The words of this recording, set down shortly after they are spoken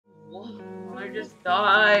Whoa, I just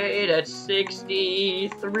died at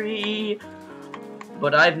 63.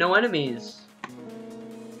 But I have no enemies.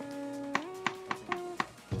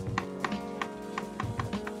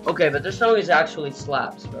 Okay, but this song is actually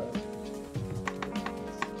slaps, bro.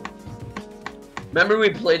 Remember we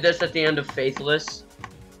played this at the end of Faithless?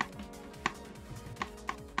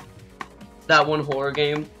 That one horror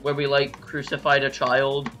game where we, like, crucified a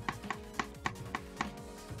child.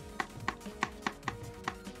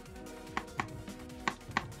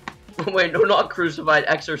 Wait, no, not crucified,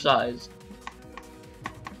 exercised.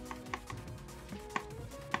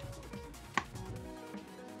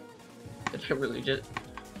 Did I really just...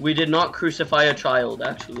 We did not crucify a child,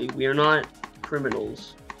 actually. We are not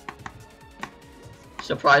criminals.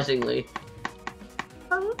 Surprisingly.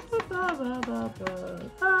 Bro,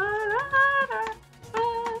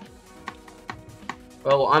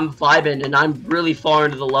 I'm vibing and I'm really far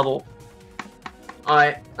into the level.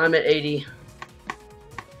 Alright, I'm at 80.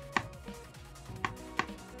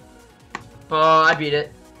 I beat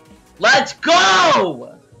it. Let's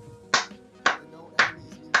go!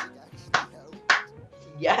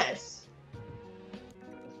 Yes.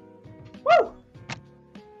 Woo!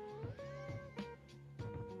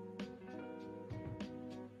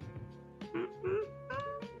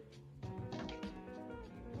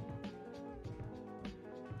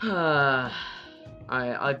 Alright,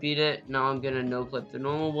 I beat it. Now I'm gonna no-clip the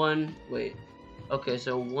normal one. Wait. Okay,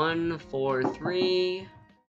 so 1, 4, 3...